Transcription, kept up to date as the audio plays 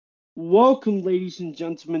Welcome, ladies and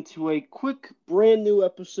gentlemen, to a quick, brand new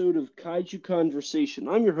episode of Kaiju Conversation.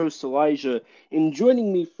 I'm your host, Elijah, and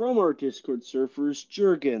joining me from our Discord server is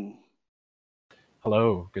Jurgen.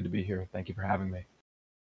 Hello, good to be here. Thank you for having me.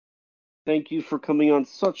 Thank you for coming on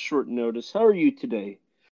such short notice. How are you today?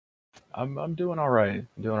 I'm doing all right.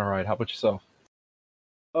 I'm doing all right. How about yourself?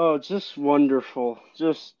 Oh, just wonderful.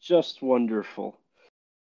 Just wonderful.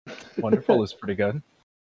 Wonderful is pretty good.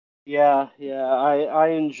 Yeah, I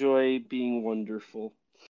enjoy being wonderful.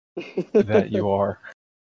 That you are.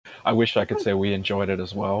 I wish I could say we enjoyed it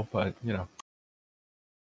as well, but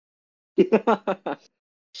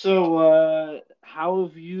So, how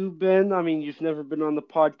have you been? I mean, you've never been on the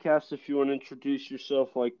podcast. If you want to introduce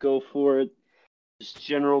yourself, like, go for it. Just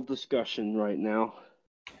general discussion right now.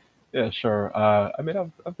 yeah, sure.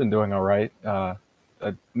 I've been doing all right.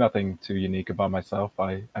 Nothing too unique about myself.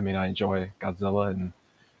 I mean, I enjoy Godzilla and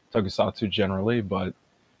Tokusatsu generally, but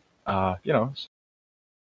it's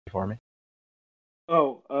for me.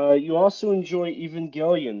 Oh, you also enjoy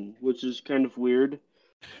Evangelion, which is kind of weird.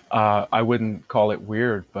 I wouldn't call it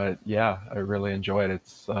weird, but yeah, I really enjoy it.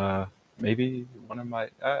 It's maybe one of my.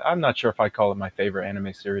 I'm not sure if I call it my favorite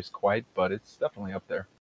anime series quite, but it's definitely up there.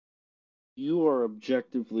 You are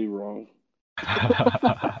objectively wrong.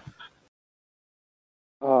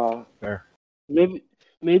 Uh, Fair. maybe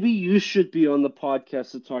maybe you should be on the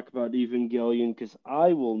podcast to talk about Evangelion, because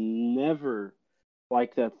I will never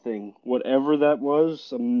like that thing. Whatever that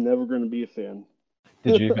was, I'm never going to be a fan.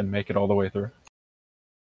 Did you even make it all the way through?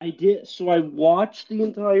 I did. So I watched the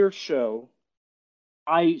entire show.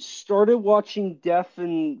 I started watching Death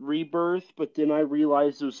and Rebirth, but then I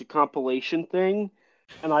realized it was a compilation thing,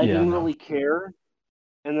 and I Yeah, didn't no. really care.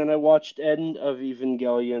 And then I watched End of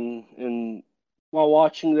Evangelion, and while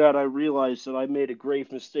watching that, I realized that I made a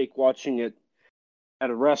grave mistake watching it at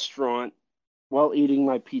a restaurant while eating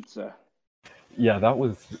my pizza. Yeah, that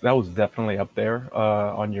was definitely up there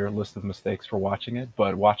on your list of mistakes for watching it,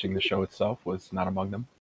 but watching the show itself was not among them.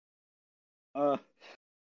 Uh,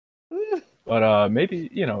 But maybe,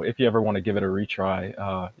 if you ever want to give it a retry,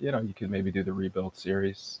 you could maybe do the Rebuild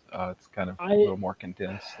series. It's kind of a I little more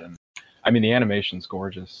condensed, and I mean the animation's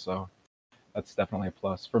gorgeous, so that's definitely a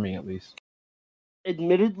plus for me at least.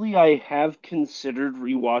 admittedly I have considered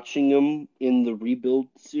rewatching them in the Rebuild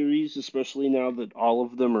series, especially now that all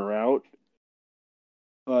of them are out.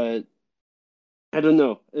 But I don't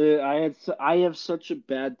know. I have such a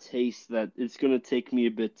bad taste that it's gonna take me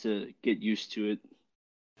a bit to get used to it.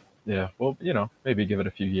 Yeah, well, maybe give it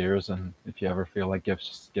a few years, and if you ever feel like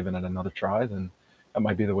just giving it another try, then that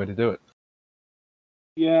might be the way to do it.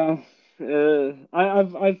 Yeah,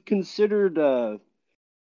 I've considered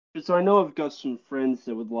so I know I've got some friends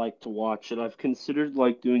that would like to watch it. I've considered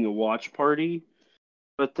like doing a watch party,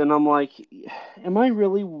 but then I'm like, am I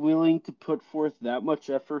really willing to put forth that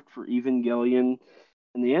much effort for Evangelion?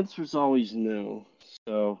 And the answer is always no.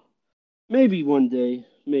 So maybe one day,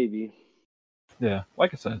 maybe. Yeah,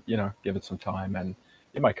 like I said, give it some time, and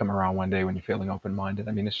it might come around one day when you're feeling open-minded.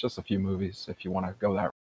 I mean, it's just a few movies if you want to go that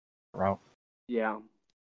route. Yeah.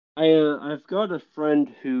 I've got a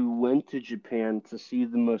friend who went to Japan to see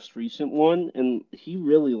the most recent one, and he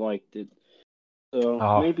really liked it. So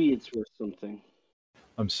Oh, maybe it's worth something.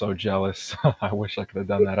 I'm so jealous. I wish I could have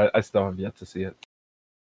done that. I still have yet to see it.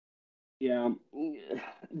 Yeah,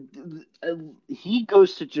 he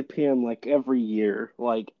goes to Japan like every year.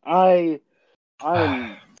 Like I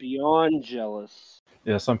am beyond jealous.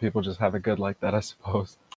 Yeah, some people just have it good like that, I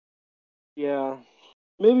suppose. Yeah,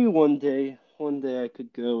 maybe one day I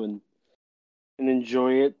could go and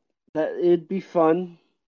enjoy it. That it'd be fun,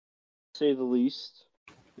 to say the least.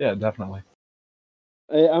 Yeah, definitely.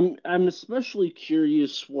 I'm especially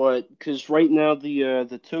curious because right now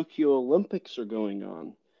the Tokyo Olympics are going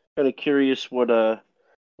on. Kind of curious what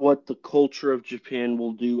the culture of Japan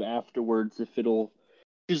will do afterwards, if it'll,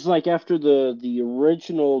 because like after the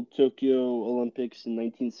original Tokyo Olympics in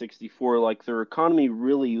 1964, like their economy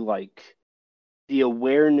really, like the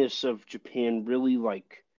awareness of Japan really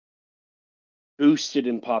like boosted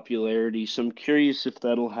in popularity. So I'm curious if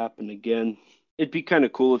that'll happen again. It'd be kind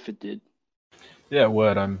of cool if it did. Yeah, it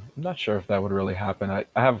would. I'm not sure if that would really happen. I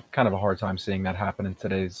have kind of a hard time seeing that happen in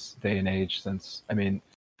today's day and age since, I mean,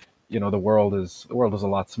 the world is a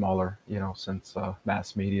lot smaller, since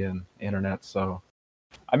mass media and internet. So,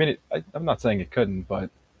 I mean, I'm not saying it couldn't, and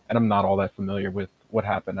I'm not all that familiar with what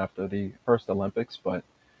happened after the first Olympics, but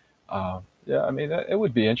yeah, I mean, it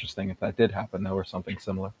would be interesting if that did happen, though, or something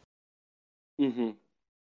similar. Hmm.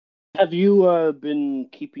 Have you been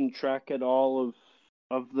keeping track at all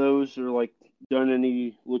of those, or like done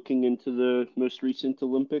any looking into the most recent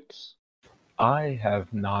Olympics? I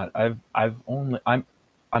have not. I'm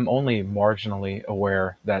only marginally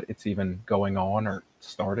aware that it's even going on or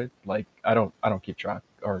started. Like I don't keep track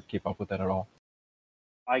or keep up with it at all.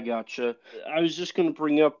 I gotcha. I was just gonna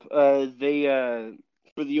bring up they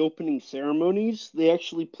for the opening ceremonies they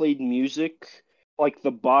actually played music like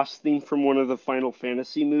the boss theme from one of the Final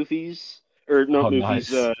Fantasy movies or not Oh,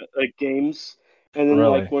 movies nice. games, and then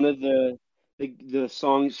like Really? one of the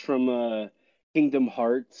songs from Kingdom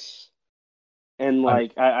Hearts, and I'm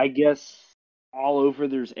like I guess all over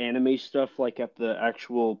there's anime stuff like at the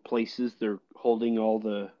actual places they're holding all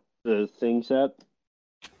the things at.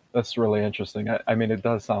 That's really interesting. I mean, it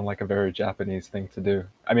does sound like a very Japanese thing to do.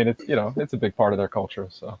 I mean, it's it's a big part of their culture,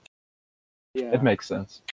 so it Yeah. makes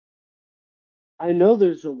sense. I know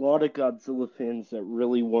there's a lot of Godzilla fans that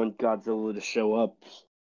really want Godzilla to show up,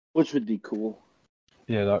 which would be cool.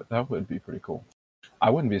 Yeah, that would be pretty cool. I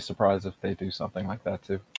wouldn't be surprised if they do something like that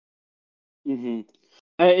too. Hmm.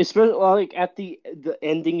 Especially like at the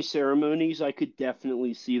ending ceremonies, I could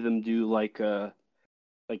definitely see them do like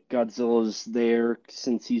Godzilla's there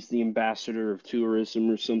since he's the ambassador of tourism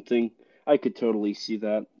or something. I could totally see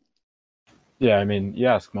that. Yeah, I mean, you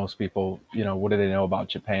ask most people, what do they know about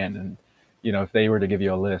Japan? And, if they were to give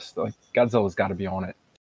you a list, like Godzilla's got to be on it.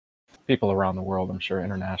 People around the world, I'm sure,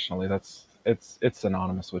 internationally, it's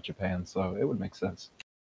synonymous with Japan, so it would make sense.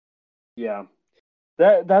 Yeah.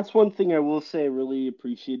 That's one thing I will say I really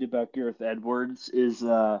appreciate about Gareth Edwards is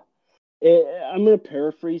I'm going to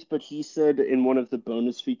paraphrase, but he said in one of the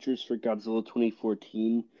bonus features for Godzilla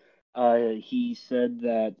 2014, he said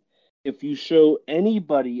that if you show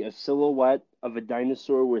anybody a silhouette of a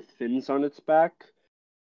dinosaur with fins on its back,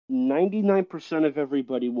 99% of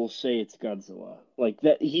everybody will say it's Godzilla. Like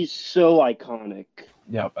that, he's so iconic.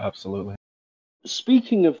 Yep, absolutely.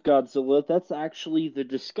 Speaking of Godzilla, that's actually the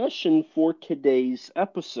discussion for today's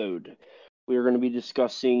episode. We are going to be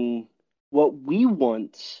discussing what we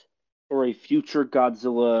want for a future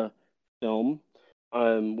Godzilla film,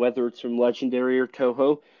 whether it's from Legendary or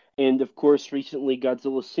Toho. And of course, recently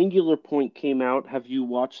Godzilla Singular Point came out. Have you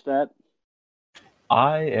watched that?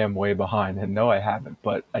 I am way behind, and no, I haven't,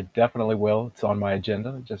 but I definitely will. It's on my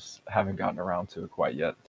agenda, just haven't gotten around to it quite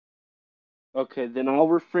yet. Okay, then I'll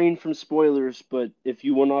refrain from spoilers, but if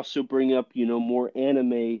you want to also bring up, more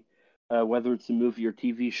anime, whether it's a movie or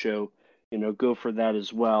TV show, go for that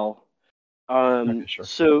as well. Okay, sure.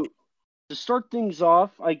 So to start things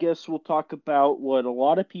off, I guess we'll talk about what a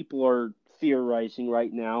lot of people are theorizing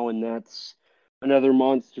right now, and that's another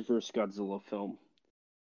MonsterVerse Godzilla film.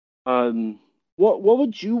 Um, what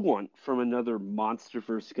would you want from another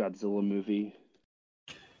MonsterVerse Godzilla movie?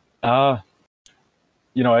 Uh,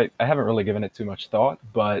 I haven't really given it too much thought,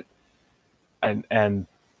 but and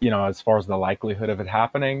as far as the likelihood of it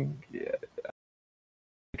happening, yeah, I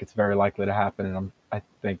think it's very likely to happen, and I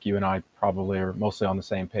think you and I probably are mostly on the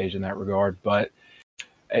same page in that regard. But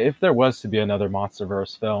if there was to be another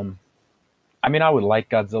MonsterVerse film, I mean, I would like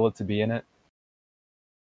Godzilla to be in it.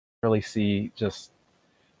 Really see just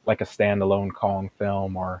like a standalone Kong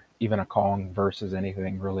film or even a Kong versus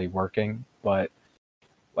anything really working. But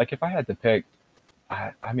like if I had to pick,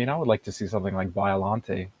 I mean, I would like to see something like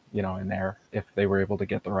Biolante, in there if they were able to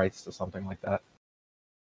get the rights to something like that.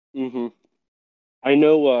 Hmm. I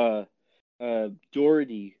know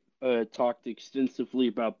Doherty talked extensively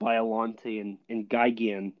about Biolante and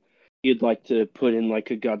Gigan. He'd like to put in like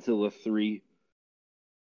a Godzilla 3.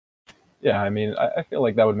 Yeah, I mean, I feel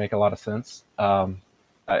like that would make a lot of sense.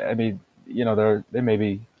 I mean, they may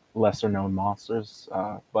be lesser known monsters,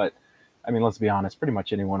 but I mean, let's be honest. Pretty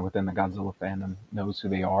much anyone within the Godzilla fandom knows who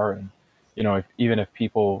they are, and even if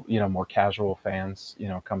people, more casual fans,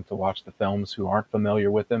 come to watch the films who aren't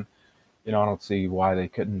familiar with them, I don't see why they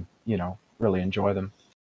couldn't, really enjoy them.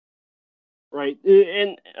 Right,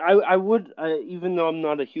 and I would, even though I'm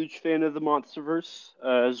not a huge fan of the MonsterVerse,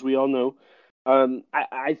 as we all know,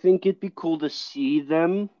 I think it'd be cool to see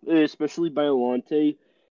them, especially Biolante,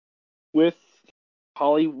 with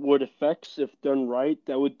Hollywood effects, if done right.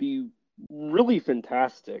 That would be really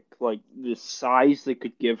fantastic. Like the size they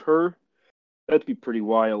could give her, that'd be pretty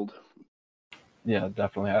wild. Yeah,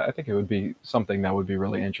 definitely. I think it would be something that would be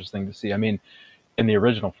really interesting to see. I mean, in the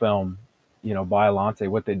original film, Biolante,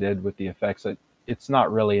 what they did with the effects, it's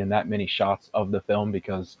not really in that many shots of the film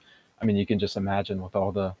because, I mean, you can just imagine with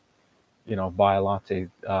all the, Biolante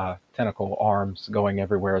tentacle arms going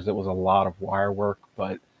everywhere, as it was a lot of wire work.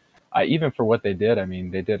 But even for what they did, I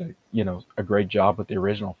mean, they did a great job with the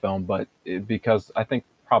original film. But because I think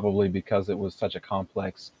probably because it was such a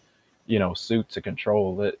complex suit to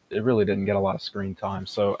control that it really didn't get a lot of screen time.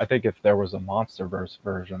 So I think if there was a MonsterVerse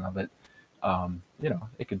version of it,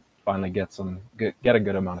 it could finally get a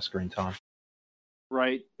good amount of screen time.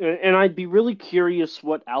 Right. And I'd be really curious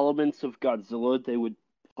what elements of Godzilla they would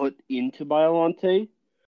put into Biollante.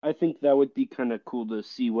 I think that would be kind of cool to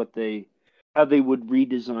see how they would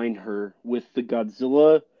redesign her with the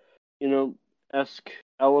Godzilla, esque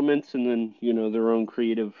elements, and then, their own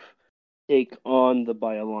creative take on the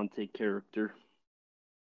Biollante character.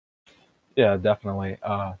 Yeah, definitely.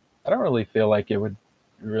 I don't really feel like it would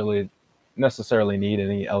really necessarily need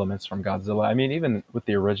any elements from Godzilla. I mean, even with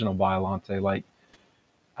the original Biollante, like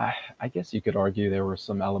I guess you could argue there were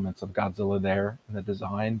some elements of Godzilla there in the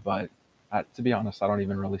design, but to be honest, I don't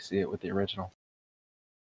even really see it with the original.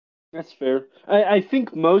 That's fair. I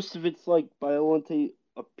think most of it's like Biollante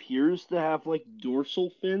appears to have like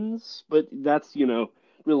dorsal fins, but that's,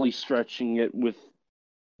 really stretching it with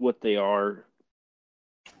what they are.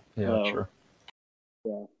 Yeah, Um, true.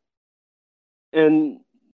 yeah. And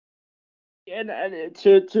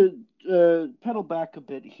to pedal back a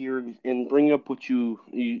bit here and bring up what you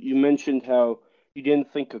mentioned how you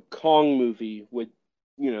didn't think a Kong movie would,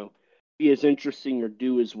 be as interesting or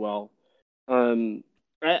do as well. Um,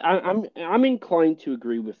 I'm inclined to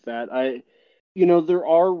agree with that. There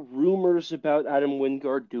are rumors about Adam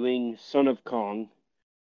Wingard doing Son of Kong,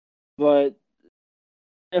 but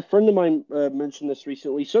a friend of mine mentioned this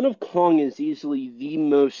recently. Son of Kong is easily the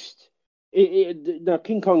most. Now,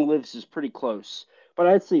 King Kong Lives is pretty close, but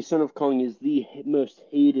I'd say Son of Kong is the most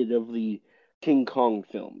hated of the King Kong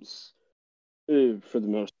films, for the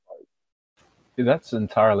most. That's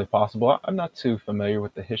entirely possible. I'm not too familiar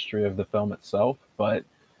with the history of the film itself, but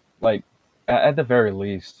like at the very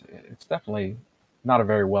least, it's definitely not a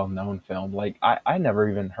very well known film. Like I never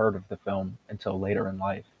even heard of the film until later in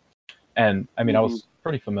life. And I mean, I Hmm. was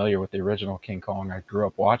pretty familiar with the original King Kong. I grew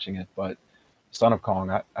up watching it, but Son of Kong,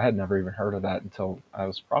 I had never even heard of that until I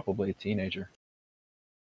was probably a teenager.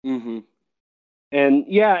 Hmm. And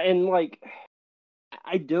yeah, and like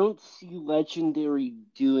I don't see Legendary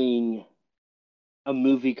doing a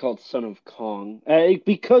movie called Son of Kong,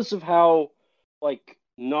 because of how like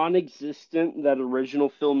non-existent that original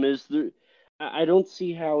film is. I don't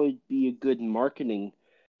see how it'd be a good marketing.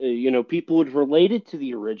 People would relate it to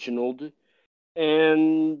the original,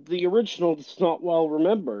 and the original is not well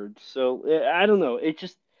remembered. So I don't know.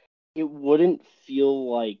 It wouldn't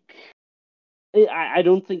feel like. I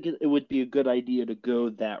don't think it would be a good idea to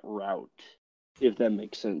go that route, if that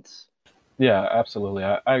makes sense. Yeah, absolutely.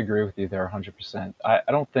 I agree with you there 100%. I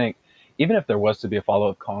don't think, even if there was to be a follow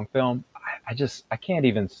up Kong film, I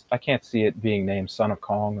can't see it being named Son of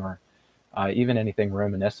Kong or even anything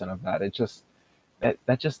reminiscent of that.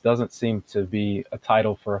 That just doesn't seem to be a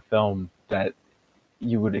title for a film that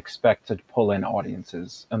you would expect to pull in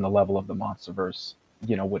audiences and the level of the MonsterVerse,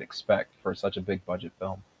 would expect for such a big budget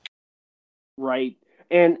film. Right.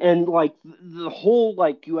 And like the whole,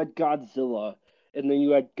 like, you had Godzilla, and then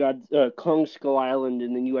you had Kong Skull Island,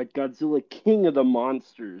 and then you had Godzilla King of the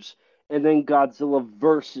Monsters, and then Godzilla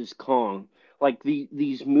versus Kong. Like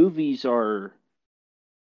these movies are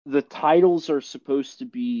the titles are supposed to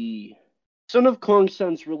be. Son of Kong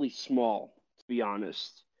sounds really small, to be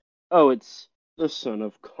honest. Oh, it's the Son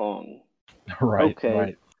of Kong. Right, Okay.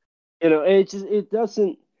 right. It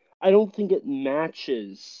doesn't. I don't think it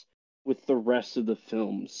matches with the rest of the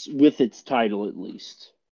films, with its title at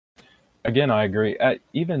least. Again, I agree.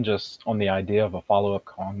 Even just on the idea of a follow up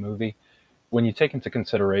Kong movie, when you take into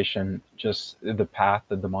consideration just the path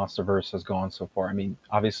that the MonsterVerse has gone so far, I mean,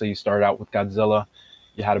 obviously you started out with Godzilla,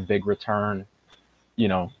 you had a big return.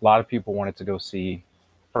 A lot of people wanted to go see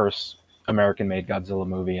first American-made Godzilla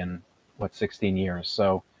movie in what 16 years.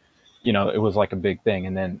 So, it was like a big thing.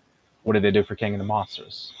 And then what did they do for King of the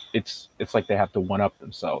Monsters? It's like they have to one up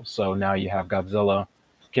themselves. So now you have Godzilla,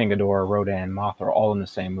 King Ghidorah, Rodan, Mothra all in the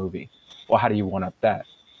same movie. Well, how do you one up that?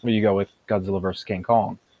 Well, you go with Godzilla versus King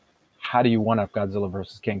Kong. How do you one up Godzilla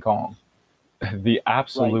versus King Kong? The Right.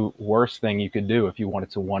 absolute worst thing you could do if you wanted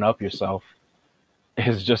to one up yourself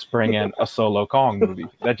is just bring in a solo Kong movie.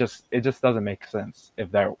 It just doesn't make sense if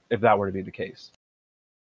that were to be the case.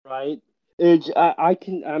 Right.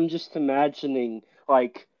 I'm just imagining,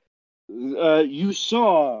 like, you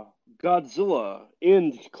saw Godzilla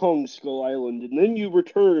and Kong Skull Island, and then you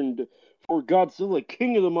returned for Godzilla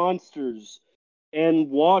King of the Monsters and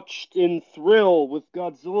watched in thrill with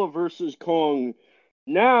Godzilla versus Kong.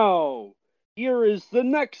 Now, here is the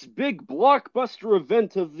next big blockbuster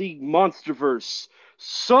event of the Monsterverse,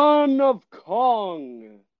 Son of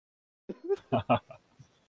Kong.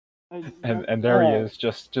 And there he is,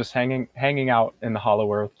 just hanging out in the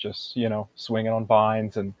Hollow Earth, just swinging on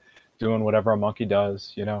vines and doing whatever a monkey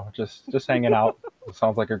does, just hanging out. It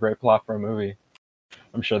sounds like a great plot for a movie.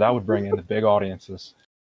 I'm sure that would bring in the big audiences.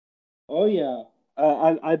 Oh yeah,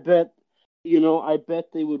 I bet I bet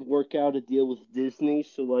they would work out a deal with Disney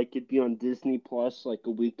so like it'd be on Disney Plus like a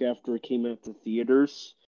week after it came out to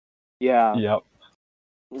theaters. Yeah, Yep,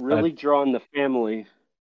 that really drawing the family.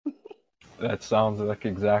 that sounds like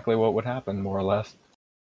exactly what would happen, more or less.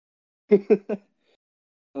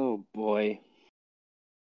 Oh boy.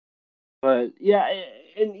 But yeah,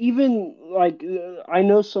 and even like I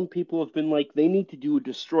know some people have been like they need to do a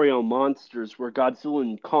Destroy All Monsters where Godzilla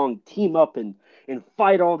and Kong team up and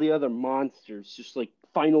fight all the other monsters, just like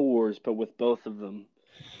Final Wars, but with both of them.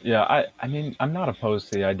 Yeah, I mean, I'm not opposed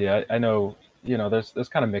to the idea. I know, there's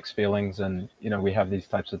kind of mixed feelings, and we have these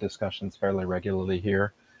types of discussions fairly regularly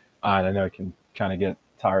here. And I know it can kind of get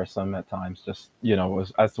tiresome at times, just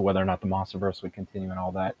as to whether or not the MonsterVerse would continue and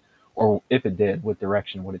all that, or if it did, what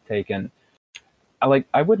direction would it take? And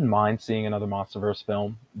I wouldn't mind seeing another MonsterVerse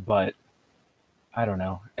film, but I don't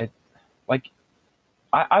know. Like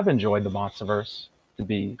I've enjoyed the MonsterVerse, to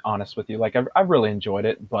be honest with you. Like I've really enjoyed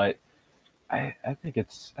it, but I think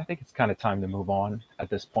it's kind of time to move on at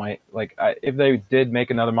this point. Like, if they did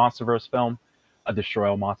make another MonsterVerse film, a Destroy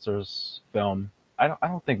All Monsters film, I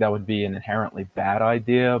don't think that would be an inherently bad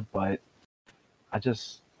idea, but I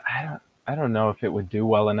just I don't know if it would do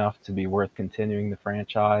well enough to be worth continuing the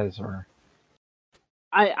franchise or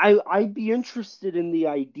I'd be interested in the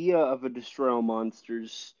idea of a Destroy All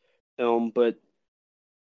Monsters film, but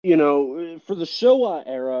for the Showa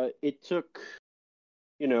era, it took,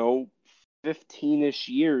 you know, 15-ish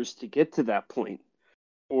years to get to that point.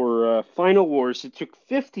 For Final Wars, it took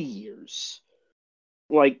 50 years.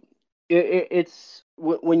 Like it's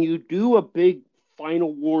when you do a big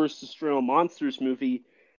Final Wars Destroy All Monsters movie,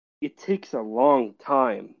 it takes a long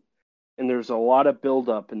time, and there's a lot of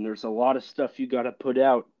buildup, and there's a lot of stuff you got to put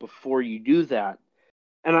out before you do that.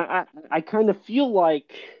 And I kind of feel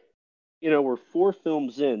like, we're 4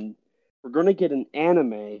 films in, we're gonna get an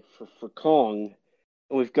anime for Kong,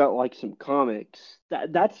 and we've got like some comics.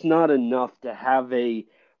 That's not enough to have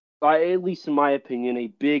at least in my opinion, a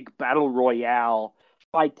big battle royale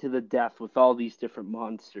fight to the death with all these different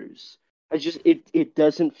monsters. It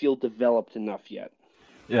doesn't feel developed enough yet.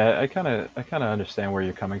 yeah. I kind of understand where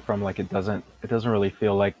you're coming from. Like it doesn't really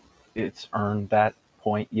feel like it's earned that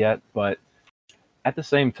point yet, but at the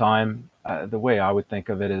same time, the way I would think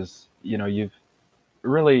of it is, you've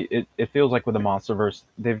really it feels like with the MonsterVerse,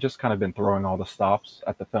 they've just kind of been throwing all the stops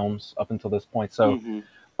at the films up until this point. So Hmm.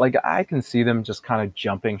 like I can see them just kind of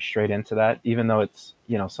jumping straight into that, even though it's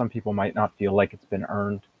some people might not feel like it's been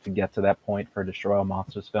earned to get to that point for a Destroy All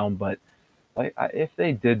Monsters film. But like if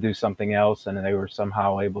they did do something else and they were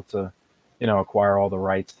somehow able to acquire all the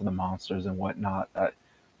rights to the monsters and whatnot,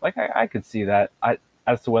 like I could see that.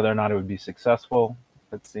 As to whether or not it would be successful,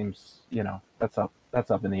 it seems that's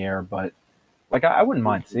up in the air. But like I wouldn't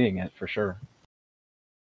mind Hmm. seeing it for sure.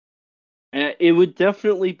 It would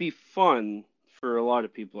definitely be fun for a lot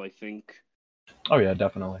of people, I think. Oh yeah,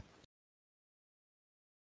 definitely.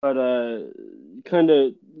 But kind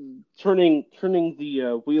of turning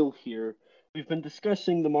the wheel here. We've been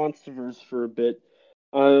discussing the MonsterVerse for a bit.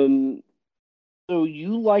 Um, So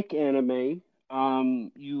you like anime.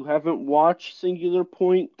 You haven't watched Singular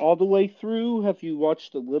Point all the way through. Have you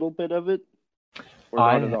watched a little bit of it or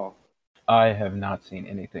not at I all? I have not seen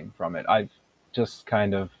anything from it. Just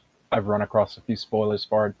kind of I've run across a few spoilers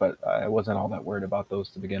for it, but I wasn't all that worried about those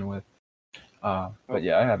to begin with. But yeah,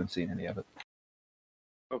 Okay. I haven't seen any of it.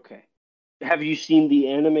 Okay. Have you seen the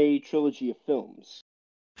anime trilogy of films?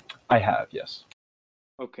 I have, yes.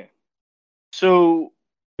 Okay. So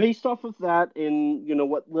based off of that and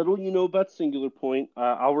what little you know about Singular Point,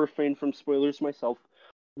 I'll refrain from spoilers myself.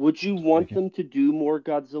 Would you Thank want you. them to do more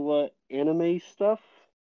Godzilla anime stuff?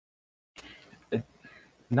 It,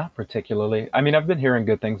 Not particularly. I mean, I've been hearing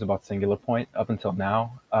good things about Singular Point up until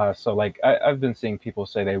now. So like I've been seeing people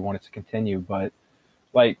say they want it to continue, but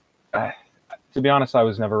like uh, to be honest, I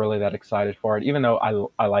was never really that excited for it. Even though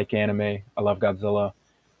I like anime, I love Godzilla.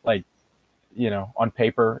 Like on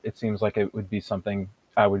paper, it seems like it would be something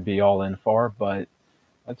I would be all in for. But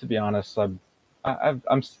to be honest,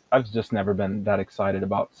 I've just never been that excited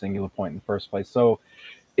about Singular Point in the first place. So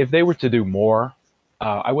if they were to do more,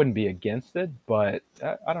 I wouldn't be against it, but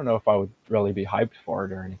I don't know if I would really be hyped for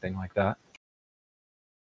it or anything like that.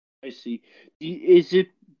 I see. Is it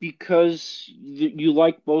because you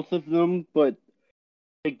like both of them, but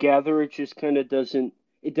together it just kind of doesn't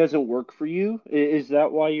work for you? Is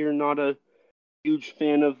that why you're not a huge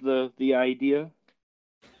fan of the idea?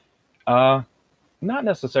 Uh, Not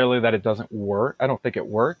necessarily that it doesn't work. I don't think it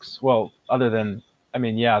works. Well, other than, I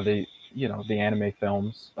mean, yeah, the anime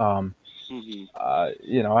films. Hmm.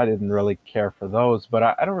 I didn't really care for those, but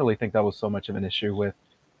I don't really think that was so much of an issue with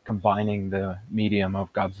combining the medium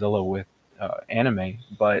of Godzilla with anime.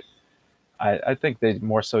 But I think they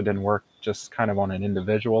more so didn't work just kind of on an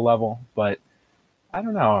individual level. But I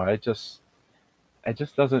don't know. It just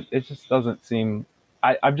doesn't seem.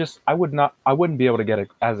 I wouldn't be able to get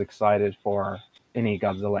as excited for any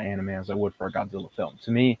Godzilla anime as I would for a Godzilla film.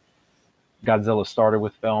 To me, Godzilla started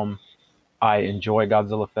with film. I enjoy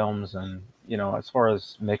Godzilla films, and as far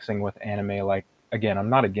as mixing with anime, like again, I'm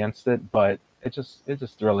not against it, but it just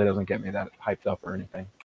really doesn't get me that hyped up or anything.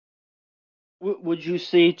 Would you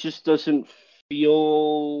say it just doesn't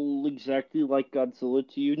feel exactly like Godzilla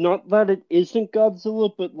to you? Not that it isn't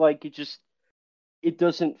Godzilla, but like it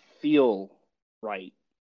doesn't feel right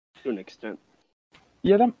to an extent.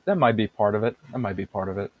 Yeah, that might be part of it. That might be part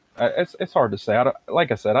of it. It's hard to say.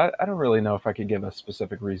 Like I said, I don't really know if I could give a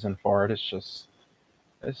specific reason for it. It's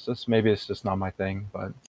just maybe it's just not my thing,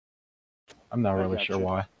 but I'm not I really sure gotcha.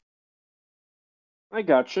 why. I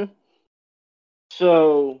gotcha.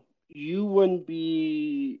 So you wouldn't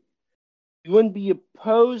be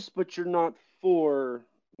opposed, but you're not for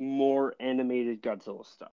more animated Godzilla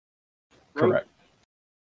stuff, right? Correct.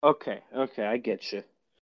 Okay, okay, I get you.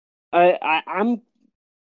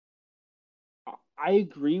 I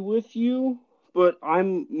agree with you, but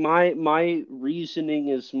my reasoning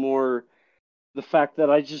is more the fact that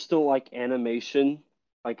I just don't like animation.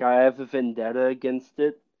 Like I have a vendetta against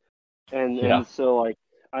it, and Yeah. and so like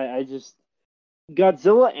I just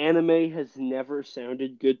Godzilla anime has never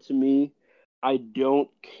sounded good to me. I don't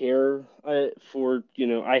care for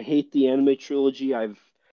I hate the anime trilogy. I've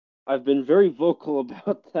been very vocal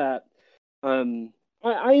about that.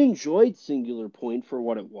 I enjoyed Singular Point for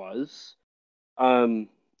what it was. Um,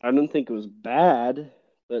 I don't think it was bad,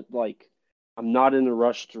 but like I'm not in a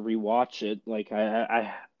rush to rewatch it. Like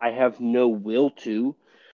I have no will to.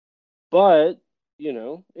 But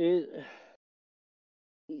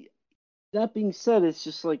that being said, it's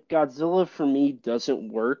just like Godzilla for me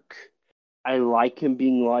doesn't work. I like him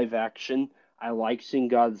being live action. I like seeing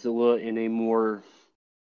Godzilla in a more,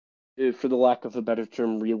 for the lack of a better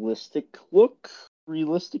term, realistic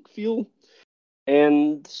feel.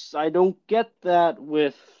 And I don't get that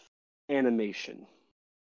with animation.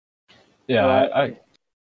 Yeah, So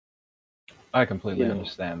I completely you know,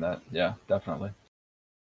 understand that. Yeah, definitely.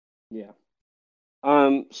 yeah.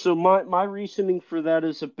 So my reasoning for that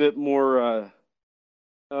is a bit more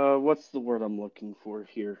what's the word I'm looking for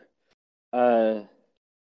here? Uh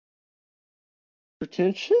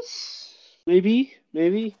Pretentious? Maybe,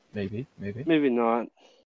 Maybe, maybe. maybe not.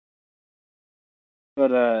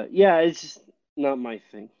 But yeah, it's just not my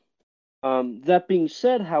thing. That being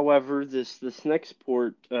said, however, this next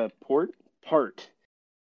part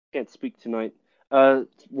can't speak tonight.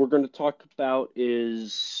 We're going to talk about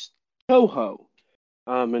is Toho,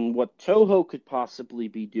 and what Toho could possibly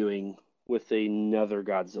be doing with another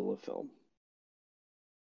Godzilla film.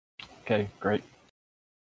 Okay, great.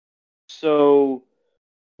 So,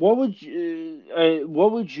 what would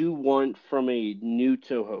you want from a new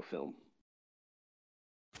Toho film?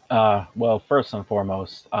 Well, first and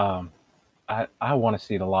foremost, I want to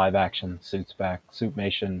see the live action suits back.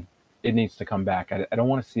 Suitmation, it needs to come back. I don't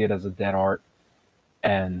want to see it as a dead art.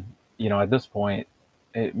 And at this point,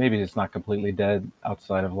 maybe it's not completely dead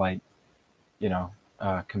outside of like more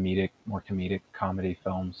comedic comedy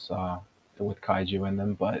films with kaiju in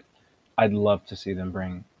them. But I'd love to see them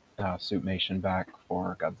bring Suitmation back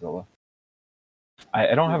for Godzilla.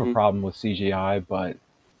 I don't have a Hmm. problem with CGI, but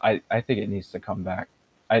I think it needs to come back.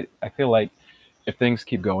 I feel like if things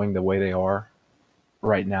keep going the way they are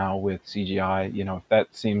right now with CGI, if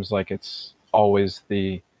that seems like it's always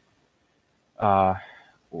the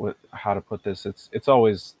how to put this, it's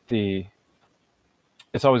always going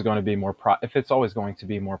to be if it's always going to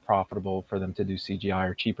be more profitable for them to do CGI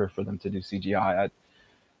or cheaper for them to do CGI,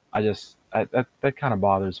 that kind of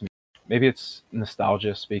bothers me. Maybe it's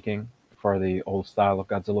nostalgia speaking for the old style of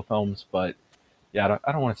Godzilla films, but yeah,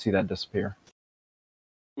 I don't want to see that disappear.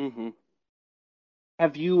 Hmm.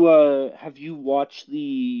 Have you watched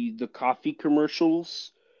the coffee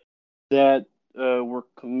commercials that were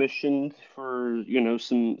commissioned for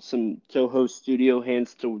some Toho studio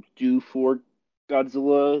hands to do for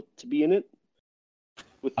Godzilla to be in it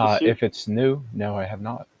with the suit? If it's new, no, I have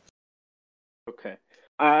not. Okay,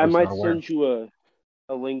 I Was not might aware. send you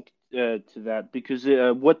a link to that because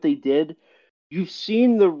what they did. You've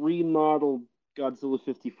seen the remodeled Godzilla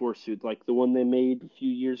 54 suit, like the one they made a few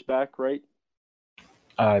years back, right?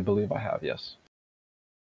 I believe I have, yes.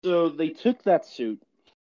 So they took that suit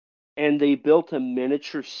and they built a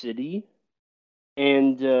miniature city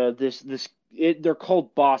and they're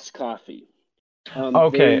called Boss Coffee.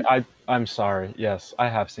 Okay, They I'm sorry. Yes, I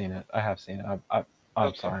have seen it. I have seen it. I'm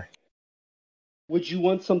Okay. sorry. Would you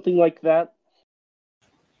want something like that?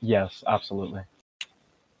 Yes, absolutely.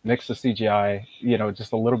 Mix the CGI,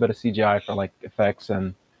 just a little bit of CGI for like effects,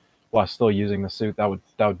 and while still using the suit, that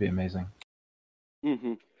would be amazing.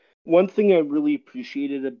 hmm One thing I really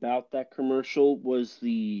appreciated about that commercial was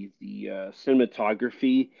the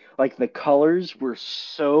cinematography. Like the colors were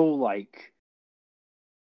so like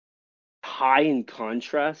high in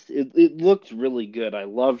contrast. It looked really good. I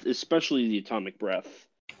loved, especially the atomic breath.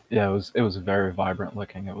 Yeah, it was very vibrant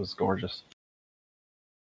looking. It was gorgeous,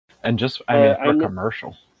 and just I mean I for a know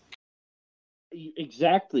commercial.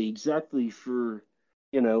 exactly for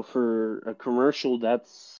for a commercial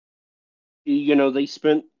that's they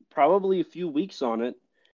spent probably a few weeks on it,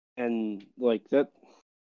 and like that.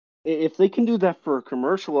 If they can do that for a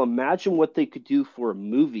commercial, imagine what they could do for a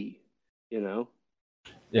movie, you know?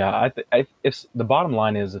 Yeah, if the bottom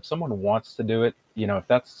line is if someone wants to do it, if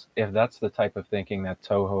that's the type of thinking that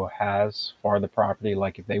Toho has for the property,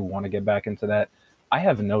 like if they want to get back into that, I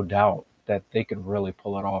have no doubt that they could really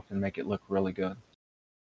pull it off and make it look really good.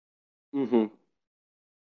 hmm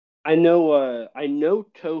I know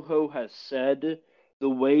Toho has said the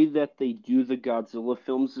way that they do the Godzilla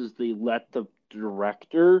films is they let the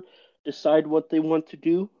director decide what they want to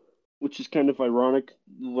do, which is kind of ironic,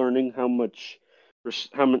 learning how much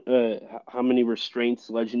how many restraints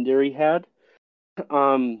Legendary had.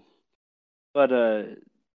 Um, but I'd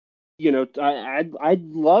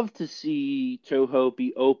love to see Toho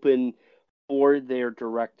be open for their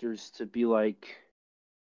directors to be like,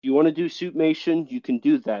 you want to do Suitmation, you can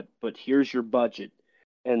do that, but here's your budget.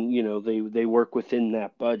 And they work within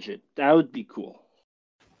that budget. That would be cool.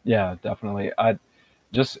 Yeah, definitely.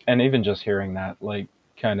 And even just hearing that like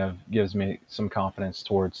kind of gives me some confidence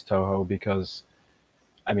towards Toho because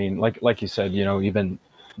I mean, like you said, even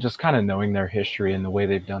just kind of knowing their history and the way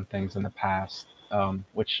they've done things in the past,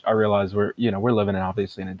 which I realize we're living in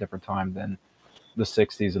obviously in a different time than the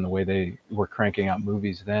 '60s and the way they were cranking out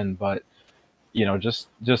movies then. But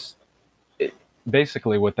just it,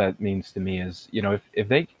 basically what that means to me is, if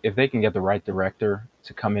they can get the right director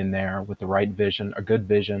to come in there with the right vision, a good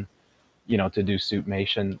vision, to do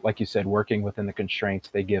suitmation, like you said, working within the constraints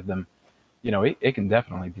they give them, it can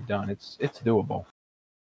definitely be done. It's doable.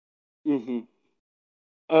 hmm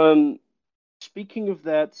Um, Speaking of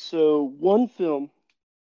that, so one film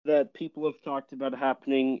that people have talked about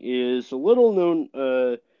happening is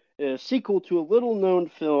a sequel to a little known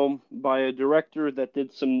film by a director that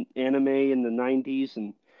did some anime in the 90s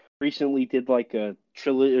and recently did like a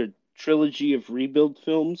trilogy of rebuild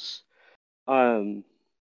films. Um,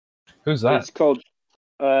 Who's that? it's called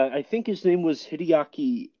I think his name was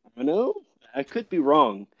Hideaki Anno. I could be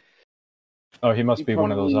wrong. Oh, he must You be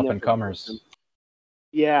one of those probably up and never heard of him. comers.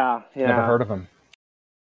 Yeah, Never yeah. heard of him.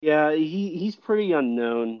 Yeah, he's pretty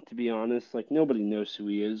unknown to be honest. Like nobody knows who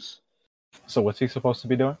he is. So what's he supposed to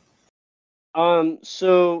be doing?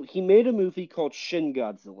 So he made a movie called Shin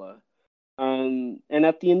Godzilla. And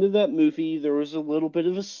at the end of that movie, there was a little bit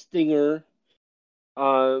of a stinger.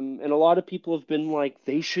 And a lot of people have been like,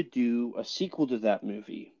 they should do a sequel to that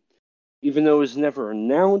movie. Even though it was never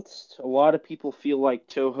announced, a lot of people feel like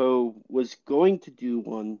Toho was going to do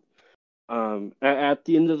one. At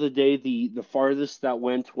the end of the day, the farthest that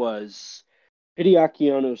went was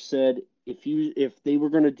Hideaki Anno said if they were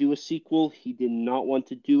going to do a sequel, he did not want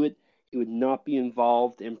to do it. He would not be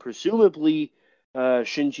involved, and presumably,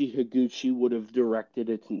 Shinji Higuchi would have directed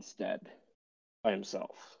it instead by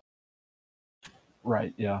himself.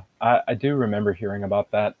 Right, yeah. I do remember hearing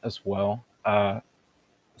about that as well,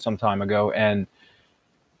 some time ago. And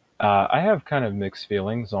I have kind of mixed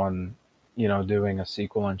feelings on, doing a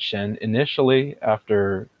sequel on Shin. Initially,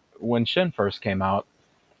 after when Shin first came out,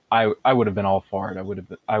 I would have been all for it. I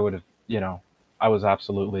would have, I was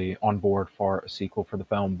absolutely on board for a sequel for the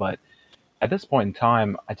film. But at this point in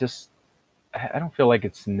time, I don't feel like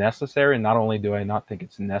it's necessary. Not only do I not think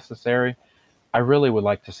it's necessary, I really would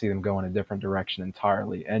like to see them go in a different direction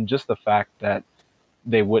entirely. And just the fact that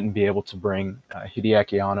they wouldn't be able to bring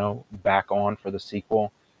Hideaki Anno back on for the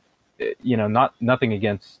sequel, not nothing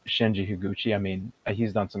against Shinji Higuchi. I mean,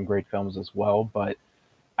 he's done some great films as well, but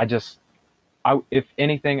I just, if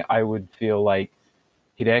anything, I would feel like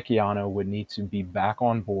Hideaki Anno would need to be back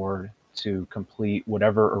on board to complete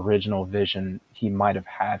whatever original vision he might have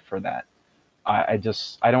had for that. I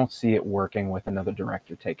don't see it working with another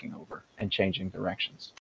director taking over and changing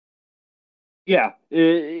directions. Yeah,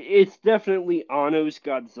 it's definitely Anno's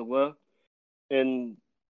Godzilla, and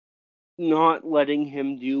not letting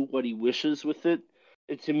him do what he wishes with it.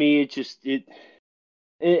 To me, it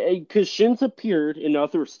because Shin's appeared in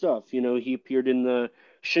other stuff. You know, he appeared in the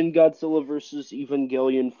Shin Godzilla versus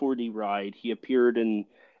Evangelion 4D ride. He appeared in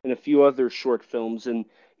a few other short films, and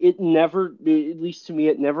it never, at least to me,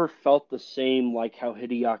 it never felt the same like how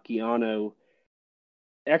Hideaki Anno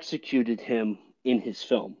executed him in his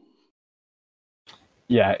film.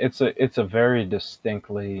 Yeah, it's a very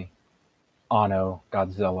distinctly Anno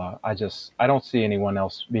Godzilla. I don't see anyone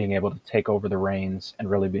else being able to take over the reins and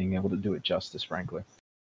really being able to do it justice, frankly.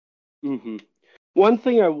 Hmm. One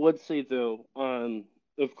thing I would say though,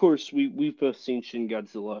 of course we've both seen Shin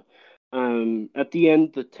Godzilla. At the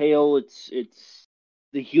end, the tail, it's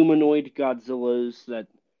the humanoid Godzillas that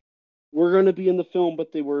were going to be in the film,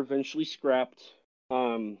 but they were eventually scrapped.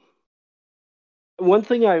 Um, One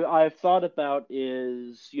thing I've thought about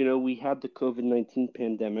is, you know, we had the COVID-19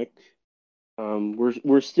 pandemic.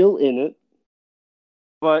 We're still in it,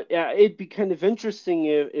 but yeah, it'd be kind of interesting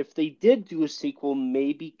if they did do a sequel,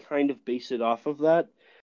 maybe kind of base it off of that.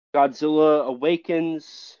 Godzilla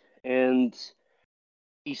awakens and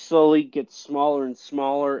he slowly gets smaller and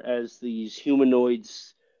smaller as these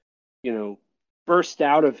humanoids, you know, burst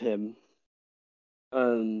out of him.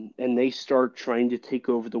 And they start trying to take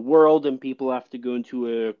over the world, and people have to go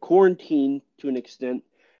into a quarantine to an extent,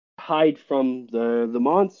 hide from the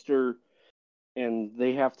monster, and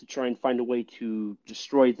they have to try and find a way to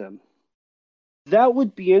destroy them. That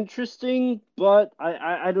would be interesting, but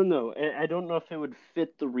I don't know. I don't know if it would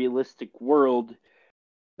fit the realistic world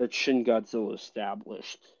that Shin Godzilla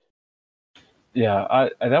established. Yeah,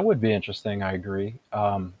 that would be interesting. I agree.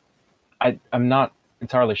 I'm not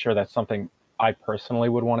entirely sure that's something I personally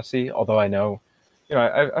would want to see. Although I know,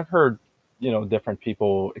 I've heard, different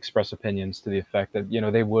people express opinions to the effect that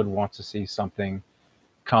they would want to see something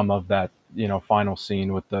come of that, final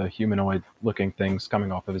scene with the humanoid-looking things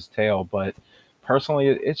coming off of his tail. But personally,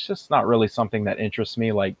 it's just not really something that interests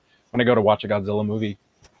me. Like when I go to watch a Godzilla movie,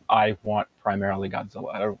 I want primarily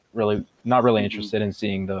Godzilla. I don't really, not really Hmm. interested in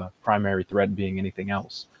seeing the primary threat being anything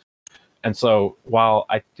else. And so, while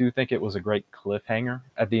I do think it was a great cliffhanger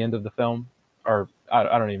at the end of the film, or I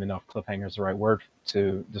don't even know if cliffhanger is the right word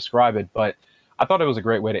to describe it, but I thought it was a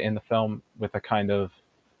great way to end the film with a kind of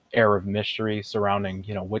air of mystery surrounding,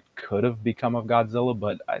 what could have become of Godzilla.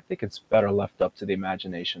 But I think it's better left up to the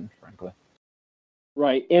imagination, frankly.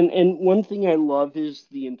 Right. And one thing I love is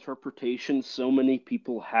the interpretation so many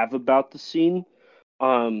people have about the scene.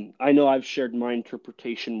 I know I've shared my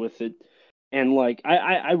interpretation with it, and like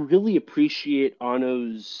I really appreciate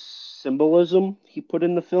Ano's symbolism he put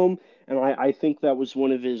in the film, and I think that was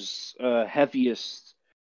one of his heaviest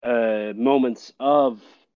moments of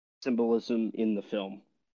symbolism in the film.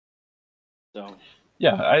 So,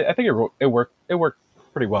 Yeah, I think it worked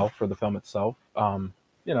pretty well for the film itself.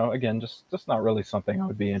 Again, just not really something I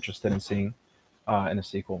would be interested in seeing in a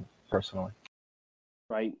sequel personally.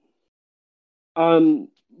 right.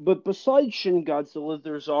 But besides Shin Godzilla,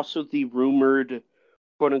 there's also the rumored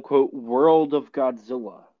quote unquote world of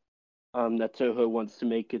Godzilla that Toho wants to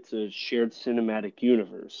make. It's a shared cinematic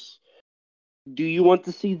universe. Do you want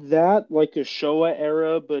to see that like a Showa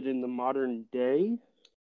era, but in the modern day?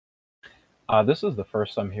 This is the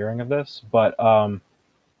first I'm hearing of this, but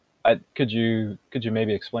could you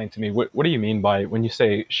maybe explain to me what do you mean by when you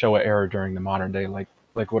say Showa era during the modern day? Like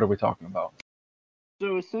what are we talking about?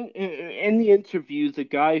 So in the interview, the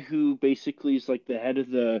guy who basically is like the head of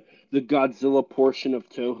the Godzilla portion of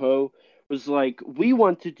Toho was like, "We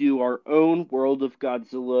want to do our own World of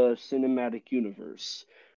Godzilla cinematic universe,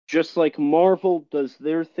 just like Marvel does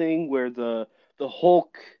their thing, where the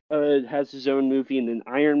Hulk has his own movie, and then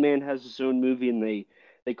Iron Man has his own movie, and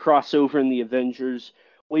they cross over in the Avengers.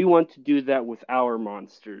 We want to do that with our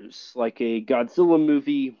monsters, like a Godzilla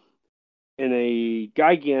movie." In a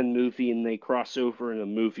Gigan movie and they cross over in a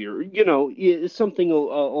movie, or something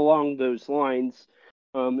along those lines.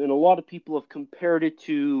 And a lot of people have compared it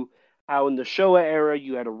to how in the Showa era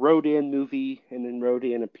you had a Rodan movie, and then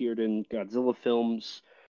Rodan appeared in Godzilla films.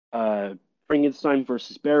 Uh, Frankenstein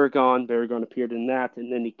versus Baragon. Baragon appeared in that,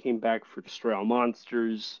 and then he came back for Destroy All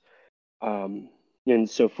Monsters, um, and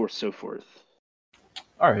so forth, so forth.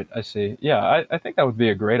 All right, I see. Yeah, I think that would be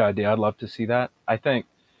a great idea. I'd love to see that. I think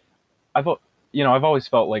I've al- I've always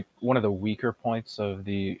felt like one of the weaker points of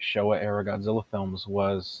the Showa era Godzilla films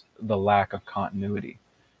was the lack of continuity.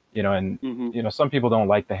 And Hmm. some people don't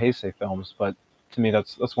like the Heisei films, but to me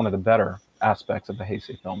that's one of the better aspects of the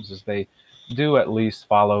Heisei films is they do at least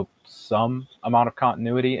follow some amount of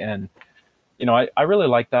continuity. And I really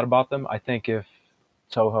like that about them. I think if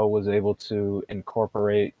Toho was able to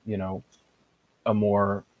incorporate a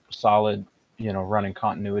more solid, running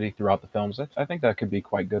continuity throughout the films, I think that could be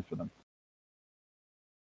quite good for them.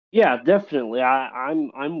 Yeah, definitely.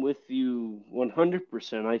 I'm with you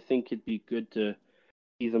 100%. I think it'd be good to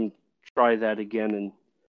see them try that again and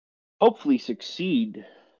hopefully succeed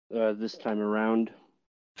this time around.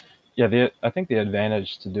 Yeah, I think the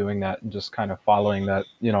advantage to doing that and just kind of following that,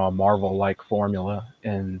 a Marvel-like formula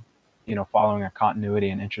and, following a continuity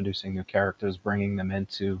and introducing new characters, bringing them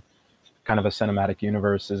into kind of a cinematic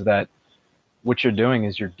universe is that what you're doing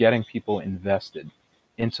is you're getting people invested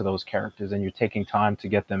into those characters and you're taking time to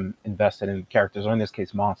get them invested in characters, or in this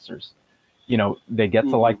case, monsters. They get to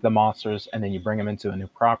Hmm. like the monsters and then you bring them into a new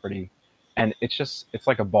property and it's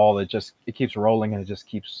like a ball that just it keeps rolling and it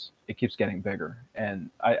keeps getting bigger. And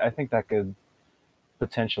I think that could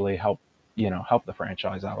potentially help the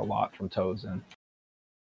franchise out a lot from Toads. And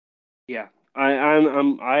Yeah,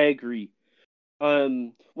 I agree.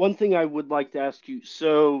 One thing I would like to ask you,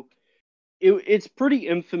 so it's pretty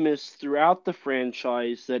infamous throughout the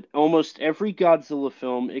franchise that almost every Godzilla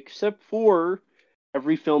film, except for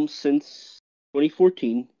every film since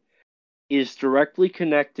 2014, is directly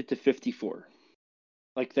connected to 54.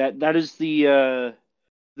 Like that is the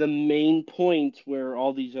main point where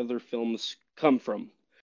all these other films come from.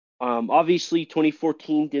 Obviously,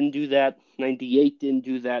 2014 didn't do that. 98 didn't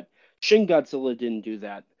do that. Shin Godzilla didn't do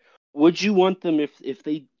that. Would you want them if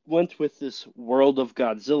they went with this world of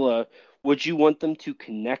Godzilla? Would you want them to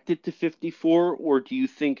connect it to 54, or do you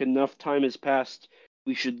think enough time has passed?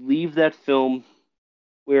 We should leave that film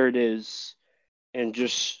where it is and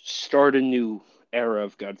just start a new era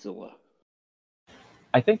of Godzilla.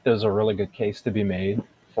 I think there's a really good case to be made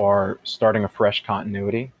for starting a fresh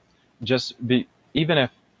continuity. Just be even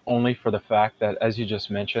if only for the fact that, as you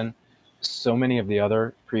just mentioned, so many of the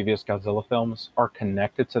other previous Godzilla films are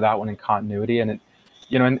connected to that one in continuity, and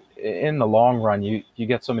in the long run, you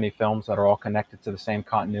get so many films that are all connected to the same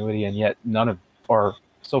continuity, and yet none of or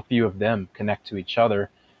so few of them connect to each other.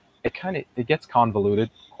 It gets convoluted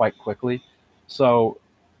quite quickly. So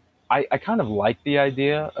I kind of like the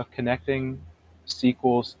idea of connecting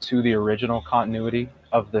sequels to the original continuity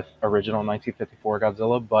of the original 1954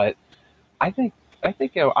 Godzilla, but I think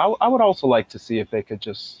I would also like to see if they could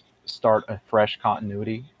just start a fresh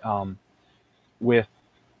continuity with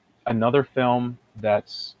another film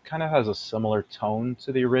that's kind of has a similar tone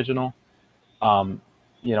to the original. Um,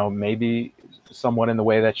 maybe somewhat in the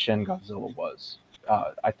way that Shin Godzilla was.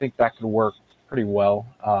 I think that could work pretty well.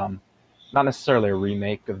 Not necessarily a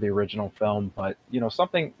remake of the original film, but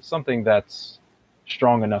something that's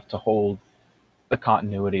strong enough to hold the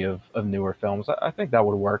continuity of newer films. I think that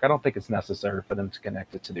would work. I don't think it's necessary for them to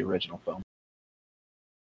connect it to the original film.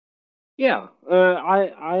 Yeah, I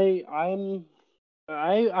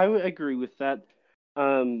would agree with that.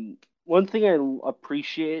 One thing I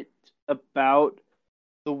appreciate about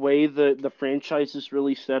the way the franchise is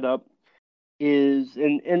really set up is,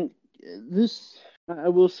 and this I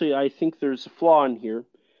will say I think there's a flaw in here.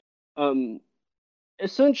 Um,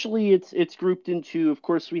 Essentially it's grouped into, of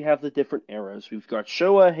course, we have the different eras. We've got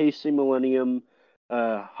Showa, Heisei Millennium,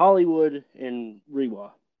 Hollywood, and Reiwa.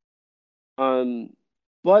 Um,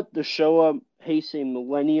 but the Showa, Heisei,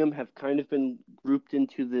 Millennium have kind of been grouped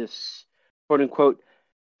into this quote unquote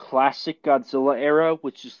classic Godzilla era,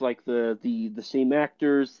 which is like the same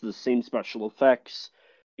actors, the same special effects,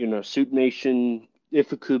 Suit Nation,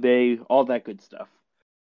 Ifukube, all that good stuff.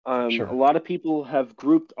 A Sure. lot of people have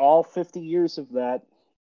grouped all 50 years of that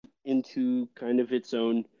into kind of its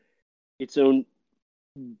own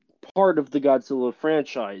part of the Godzilla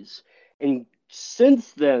franchise. And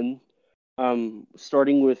since then,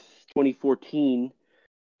 starting with 2014,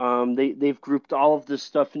 they've grouped all of this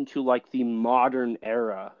stuff into like the modern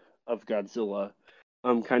era of Godzilla,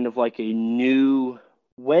 kind of like a new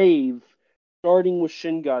wave, starting with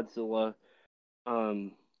Shin Godzilla,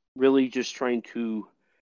 um, really just trying to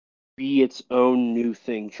be its own new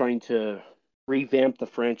thing, trying to revamp the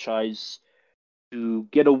franchise to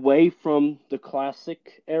get away from the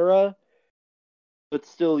classic era, but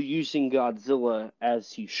still using Godzilla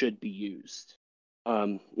as he should be used.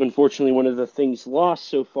 Unfortunately, one of the things lost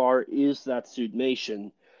so far is that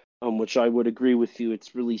Suitmation, which I would agree with you.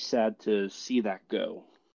 It's really sad to see that go.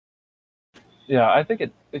 Yeah, I think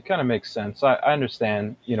it kind of makes sense. I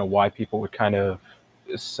understand, why people would kind of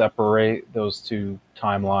separate those two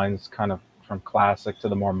timelines kind of from classic to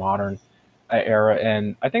the more modern era.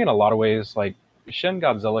 And I think in a lot of ways, like Shin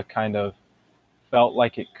Godzilla kind of felt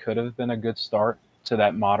like it could have been a good start to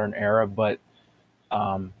that modern era, but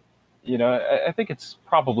um, I think it's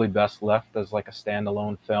probably best left as like a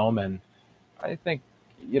standalone film. And I think,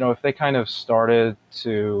 if they kind of started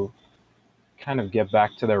to kind of get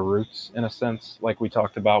back to their roots in a sense, like we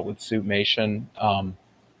talked about with Suitmation.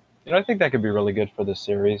 I think that could be really good for the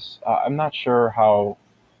series. I'm not sure how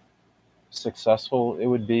successful it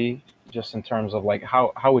would be, just in terms of like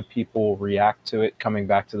how would people react to it coming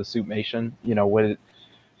back to the Suitmation?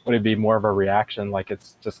 Would it be more of a reaction like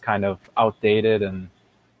it's just kind of outdated, and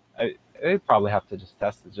they'd probably have to just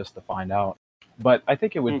test it just to find out. But I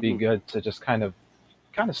think it would be Hmm. good to just kind of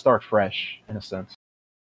start fresh in a sense.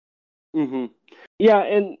 Hmm. Yeah,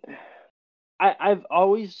 and I've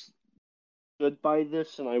always stood by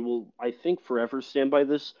this, and I will, I think, forever stand by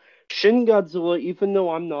this. Shin Godzilla, even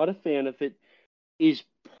though I'm not a fan of it, is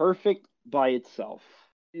perfect by itself.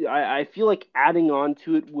 I feel like adding on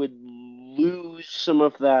to it would lose some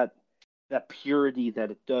of that purity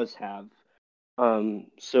that it does have.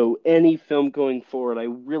 So any film going forward, I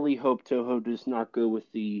really hope Toho does not go with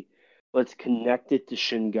the let's connect it to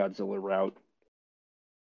Shin Godzilla route.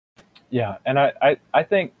 Yeah, and I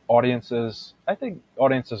think audiences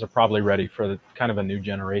are probably ready for the kind of a new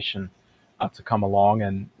generation to come along,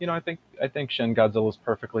 and I think Shin Godzilla is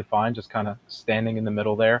perfectly fine, just kind of standing in the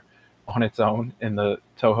middle there on its own in the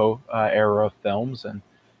Toho era of films, and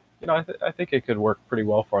I think it could work pretty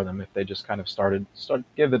well for them if they just kind of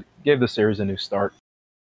gave the series a new start.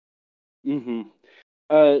 Hmm.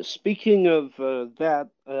 Speaking of that,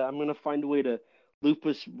 I'm gonna find a way to loop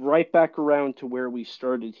us right back around to where we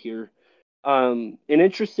started here. An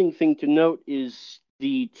interesting thing to note is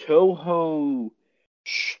the Toho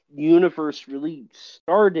universe really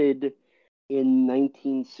started in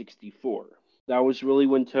 1964. That was really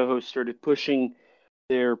when Toho started pushing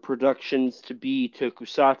their productions to be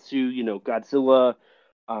tokusatsu, Godzilla,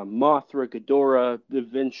 Mothra, Ghidorah.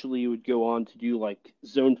 Eventually, it would go on to do like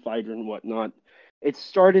Zone Fighter and whatnot. It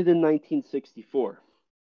started in 1964.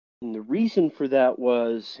 And the reason for that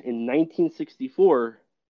was in 1964,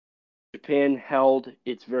 Japan held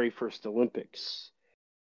its very first Olympics.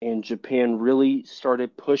 And Japan really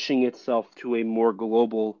started pushing itself to a more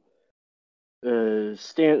global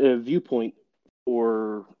viewpoint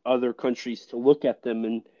for other countries to look at them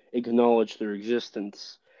and acknowledge their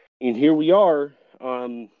existence. And here we are,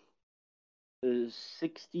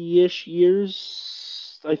 60-ish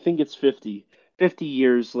years. I think it's 50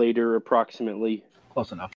 years later, approximately.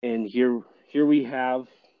 Close enough. And here we have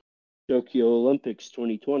Tokyo Olympics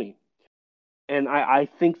 2020. And I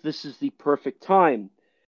think this is the perfect time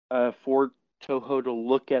for Toho to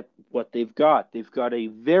look at what they've got. They've got a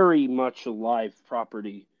very much alive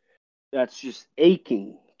property that's just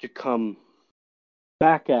aching to come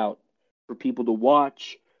back out for people to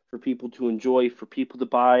watch, for people to enjoy, for people to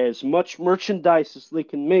buy as much merchandise as they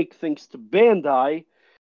can make thanks to Bandai.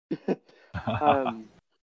 um,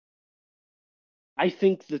 I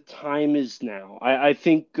think the time is now. I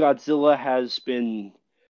think Godzilla has been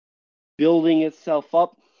building itself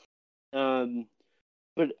up, um,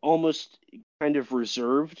 but almost kind of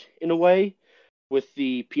reserved in a way with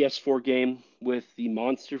the PS4 game, with the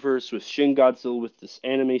MonsterVerse, with Shin Godzilla, with this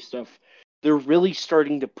anime stuff. They're really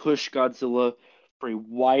starting to push Godzilla for a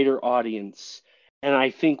wider audience. And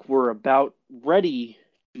I think we're about ready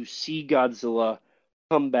to see Godzilla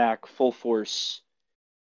come back full force,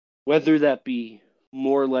 whether that be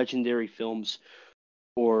more legendary films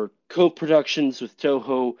or co-productions with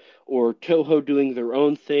Toho or Toho doing their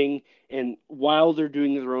own thing. And while they're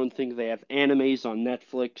doing their own thing, they have animes on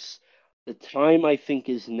Netflix. The time I think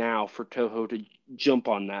is now for Toho to jump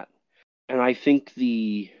on that. And I think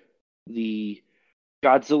the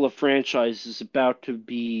Godzilla franchise is about to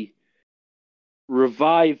be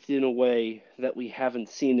revived in a way that we haven't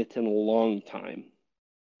seen it in a long time,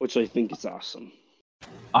 which I think is awesome.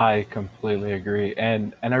 I completely agree,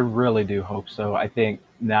 and I really do hope so. I think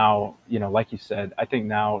now, like you said, I think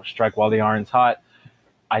now strike while the iron's hot.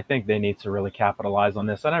 I think they need to really capitalize on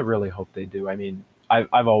this, and I really hope they do. I mean,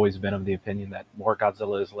 I've always been of the opinion that more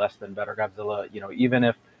Godzilla is less than better Godzilla. Even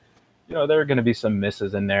if there are going to be some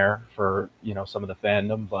misses in there for some of the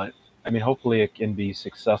fandom, but I mean, hopefully it can be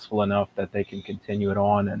successful enough that they can continue it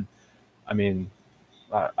on. And I mean,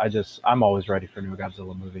 I'm always ready for a new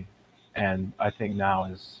Godzilla movie, and I think now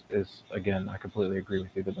is again, I completely agree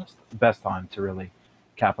with you, the best time to really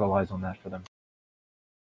capitalize on that for them.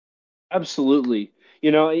 Absolutely.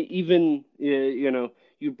 Even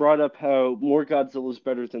you brought up how more Godzilla is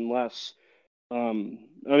better than less. I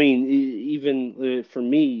mean, even for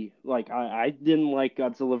me, like I didn't like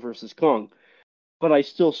Godzilla versus Kong, but I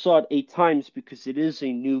still saw it 8 times because it is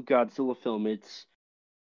a new Godzilla film. It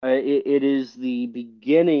is the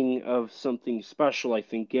beginning of something special, I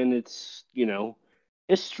think, and it's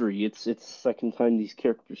history. It's the second time these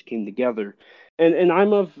characters came together, and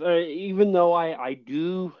I'm of even though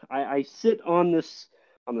I sit on this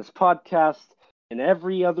podcast, and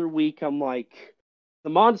every other week I'm like, the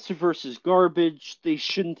MonsterVerse is garbage. They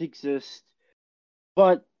shouldn't exist.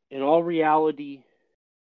 But in all reality,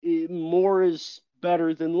 more is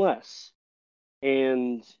better than less.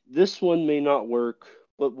 And this one may not work,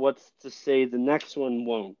 but what's to say the next one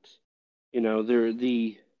won't? You know,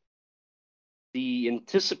 the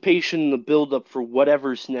anticipation, the build up for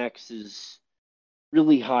whatever's next is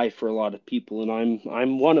really high for a lot of people, and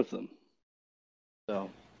I'm one of them. So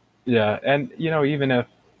Yeah, and even if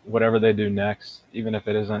whatever they do next, even if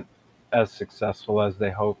it isn't as successful as they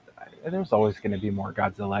hoped, there's always going to be more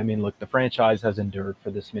Godzilla. I mean, look, the franchise has endured for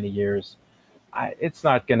this many years. It's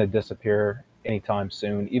not going to disappear anytime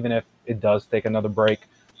soon, even if it does take another break.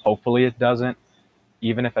 Hopefully, it doesn't.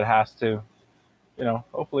 Even if it has to,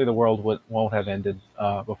 hopefully the world won't have ended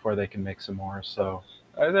before they can make some more. So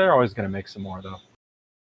they're always going to make some more, though.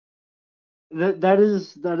 that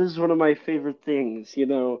is one of my favorite things, you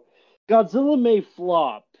know. Godzilla may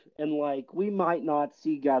flop and like we might not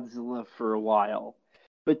see Godzilla for a while.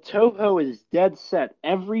 But Toho is dead set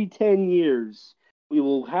every 10 years we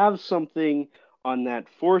will have something on that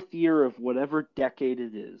fourth year of whatever decade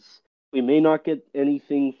it is. We may not get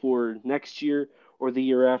anything for next year or the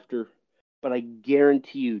year after, but I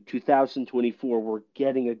guarantee you 2024 we're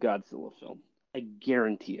getting a Godzilla film. I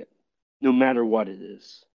guarantee it. No matter what it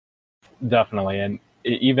is. Definitely, and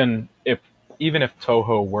even if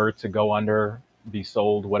Toho were to go under, be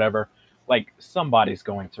sold, whatever, like somebody's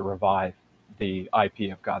going to revive the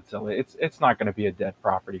IP of Godzilla. It's not going to be a dead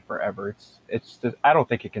property forever. It's just, I don't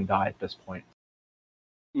think it can die at this point.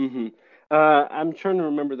 Mm-hmm. I'm trying to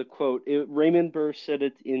remember the quote. Raymond Burr said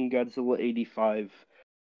it in Godzilla 85.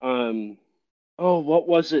 Um, oh, what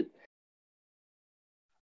was it?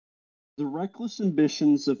 The reckless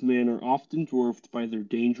ambitions of man are often dwarfed by their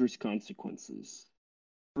dangerous consequences.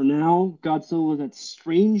 For now, Godzilla, that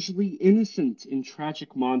strangely innocent and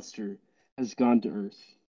tragic monster, has gone to Earth.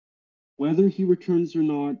 Whether he returns or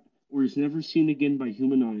not, or is never seen again by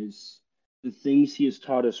human eyes, the things he has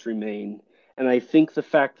taught us remain. And I think the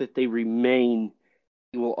fact that they remain,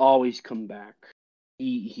 he will always come back.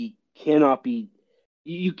 He cannot be.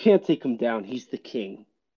 You can't take him down. He's the king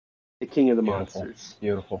of the Beautiful, monsters.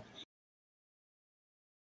 beautiful.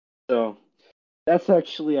 So that's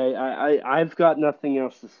actually I've got nothing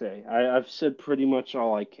else to say. I've said pretty much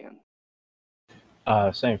all I can.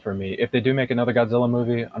 Same for me. If they do make another Godzilla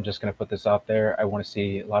movie, I'm just gonna put this out there. I want to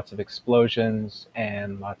see lots of explosions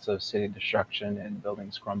and lots of city destruction and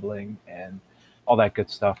buildings crumbling and all that good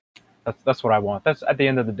stuff. That's what I want. That's at the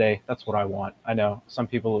end of the day, that's what I want. I know some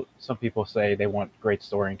people say they want great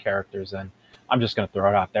story and characters, and I'm just gonna throw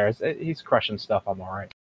it out there. He's crushing stuff. I'm all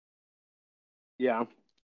right. Yeah.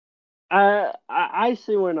 I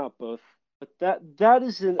say why not both, but that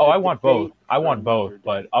is Oh, a I want both. debate I for want both, another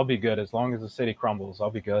but day. I'll be good as long as the city crumbles. I'll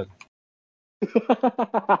be good.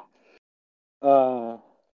 uh,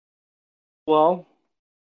 well,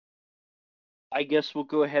 I guess we'll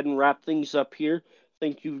go ahead and wrap things up here.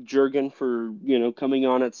 Thank you, Jurgen, for coming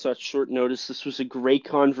on at such short notice. This was a great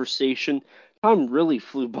conversation. Time really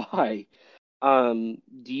flew by. Do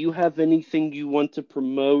you have anything you want to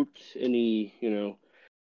promote? Any,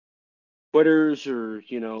 Twitters or,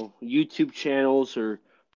 YouTube channels or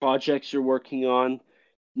projects you're working on?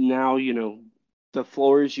 Now, the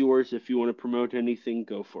floor is yours. If you want to promote anything,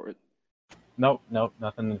 go for it. Nope, nope,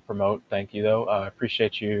 nothing to promote. Thank you, though. I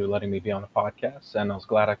appreciate you letting me be on the podcast, and I was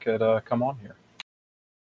glad I could come on here.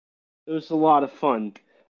 It was a lot of fun.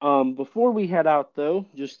 Before we head out, though,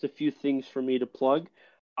 just a few things for me to plug.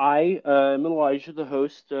 I am Elijah, the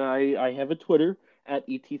host. I have a Twitter at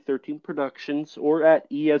ET13 Productions or at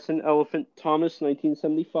E as an Elephant Thomas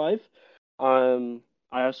 1975.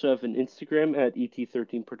 I also have an Instagram at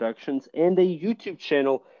ET13 Productions and a YouTube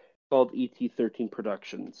channel called ET13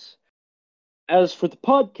 Productions. As for the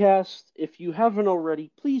podcast, if you haven't already,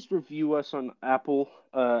 please review us on Apple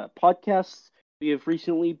Podcasts. We have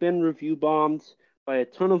recently been review bombed by a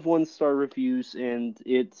ton of one-star reviews, and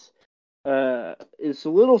it's a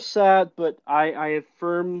little sad, but I have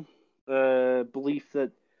firm belief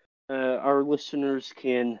that our listeners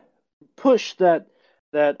can push that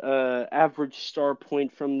average star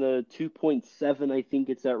point from the 2.7 I think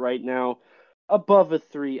it's at right now above a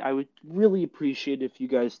 3. I would really appreciate if you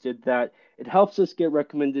guys did that. It helps us get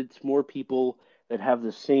recommended to more people that have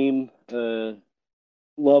the same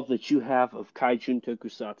love that you have of kaiju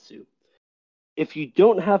tokusatsu. If you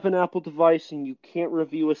don't have an Apple device and you can't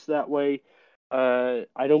review us that way,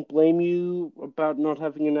 I don't blame you about not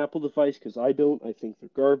having an Apple device because I don't. I think they're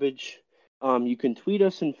garbage. You can tweet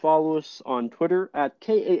us and follow us on Twitter at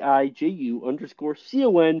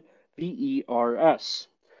KAIJU_CONVERS.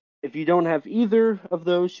 If you don't have either of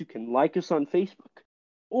those, you can like us on Facebook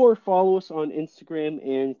or follow us on Instagram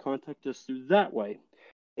and contact us through that way.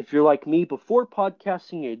 If you're like me before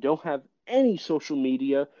podcasting and don't have any social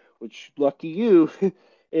media, which lucky you,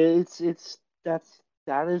 that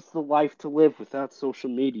is the life to live without social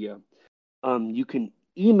media. You can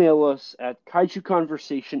email us at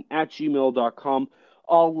kaijuconversation@gmail.com,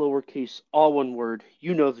 all lowercase, all one word.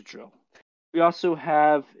 You know the drill. We also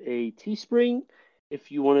have a Teespring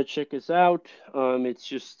if you want to check us out. It's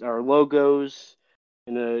just our logos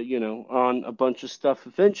and on a bunch of stuff.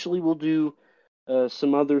 Eventually, we'll do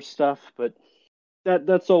some other stuff, but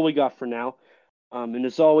that's all we got for now. And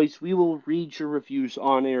as always, we will read your reviews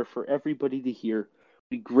on air for everybody to hear.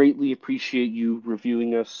 We greatly appreciate you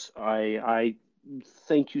reviewing us. I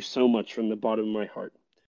thank you so much from the bottom of my heart.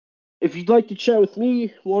 If you'd like to chat with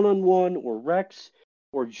me one-on-one, or Rex,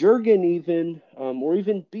 or Jurgen even, or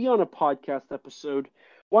even be on a podcast episode,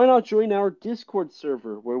 why not join our Discord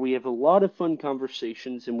server where we have a lot of fun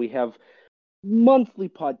conversations and we have monthly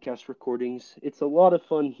podcast recordings. It's a lot of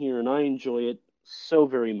fun here and I enjoy it so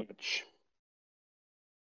very much.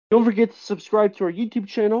 Don't forget to subscribe to our YouTube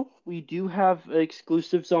channel. We do have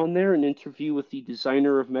exclusives on there. An interview with the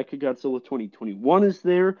designer of Mechagodzilla 2021 is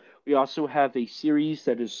there. We also have a series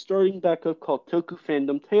that is starting back up called Toku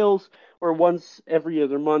Fandom Tales, where once every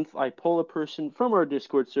other month I pull a person from our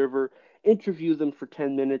Discord server, interview them for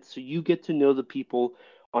 10 minutes so you get to know the people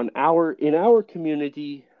in our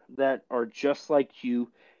community that are just like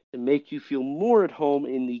you to make you feel more at home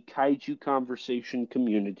in the Kaiju Conversation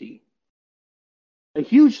community. A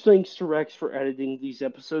huge thanks to Rex for editing these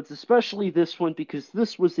episodes, especially this one, because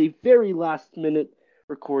this was a very last minute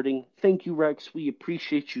recording. Thank you, Rex. We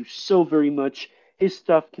appreciate you so very much. His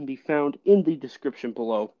stuff can be found in the description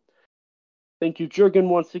below. Thank you, Jurgen,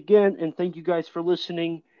 once again, and thank you guys for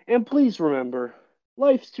listening. And please remember,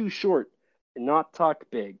 life's too short to not talk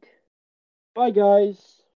big. Bye,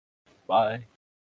 guys. Bye.